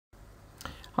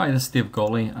Hi, this is Dave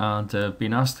Golly, and I've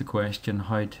been asked the question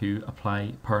how to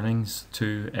apply purlins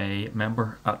to a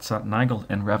member at St Nigel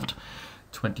in Revit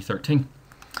 2013.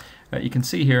 You can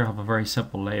see here I have a very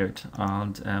simple layout,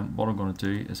 and what I'm going to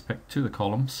do is pick two of the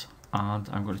columns and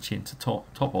I'm going to change the top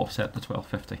offset to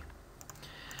 1250.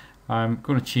 I'm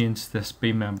going to change this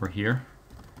beam member here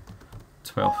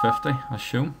 1250 as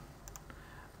shown,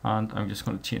 and I'm just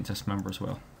going to change this member as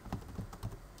well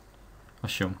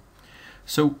as shown.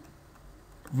 So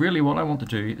really what I want to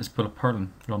do is put a purlin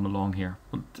run along here,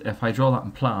 but if I draw that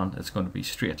in plan it's going to be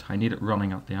straight. I need it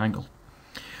running at the angle.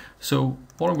 So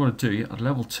what I'm going to do at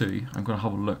level 2, I'm going to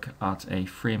have a look at a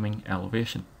framing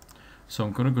elevation. So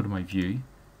I'm going to go to my view,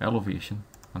 elevation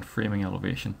and framing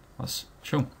elevation as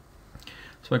shown.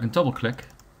 So I can double click,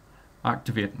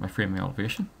 activate my framing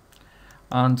elevation,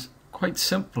 and quite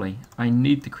simply I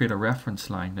need to create a reference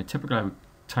line. Now typically I would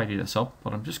tidy this up,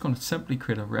 but I'm just going to simply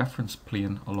create a reference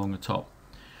plane along the top.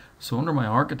 So under my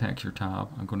architecture tab,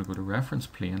 I'm going to go to reference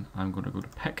plane, I'm going to go to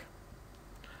pick.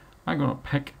 I'm going to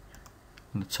pick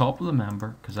on the top of the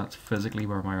member because that's physically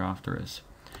where my rafter is.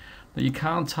 Now you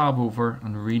can tab over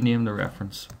and rename the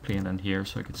reference plane in here,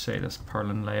 so I could say this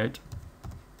purlin layout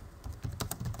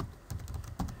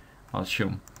as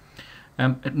shown.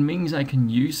 It means I can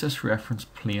use this reference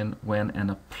plane when in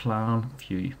a plan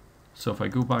view. So if I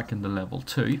go back into level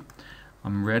 2,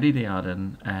 I'm ready to add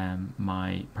in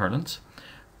my purlins.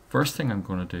 First thing I'm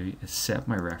going to do is set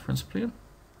my reference plane.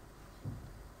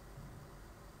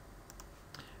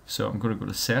 So I'm going to go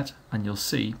to set, and you'll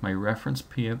see my reference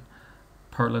plane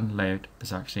purlin layout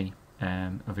is actually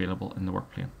available in the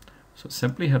work plane. So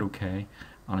simply hit OK,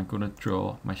 and I'm going to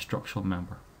draw my structural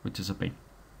member, which is a beam.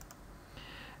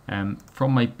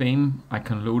 From my beam I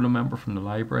can load a member from the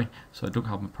library, so I don't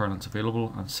have my purlins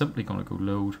available. I'm simply going to go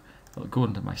load. It'll go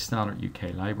into my standard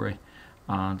UK library,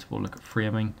 and we'll look at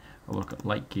framing, we'll look at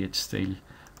light gauge steel,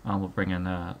 and we'll bring in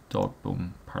a dog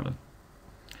bone purlin.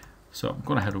 So I'm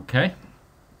going to hit OK.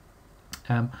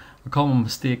 A common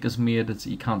mistake is made is that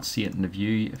you can't see it in the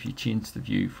view. If you change the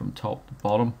view from top to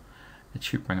bottom, it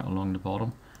should bring it along the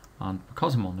bottom, and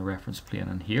because I'm on the reference plane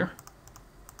in here,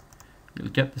 you'll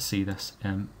get to see this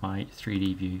in my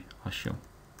 3D view as shown.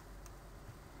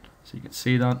 So you can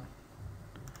see that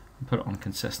and put it on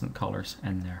consistent colors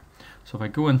in there. So if I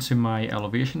go into my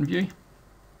elevation view,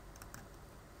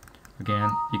 again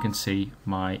you can see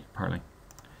my purlin.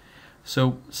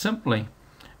 So simply,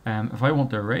 if I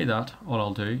want to array that, all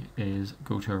I'll do is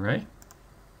go to array,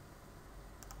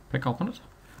 pick up on it.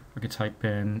 I can type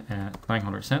in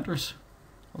 900 centers.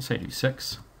 I'll say do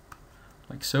 6,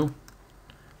 like so,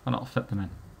 and I'll fit them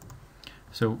in.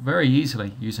 So very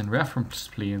easily, using reference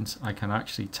planes, I can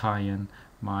actually tie in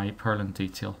my purlin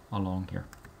detail along here.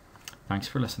 Thanks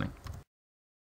for listening.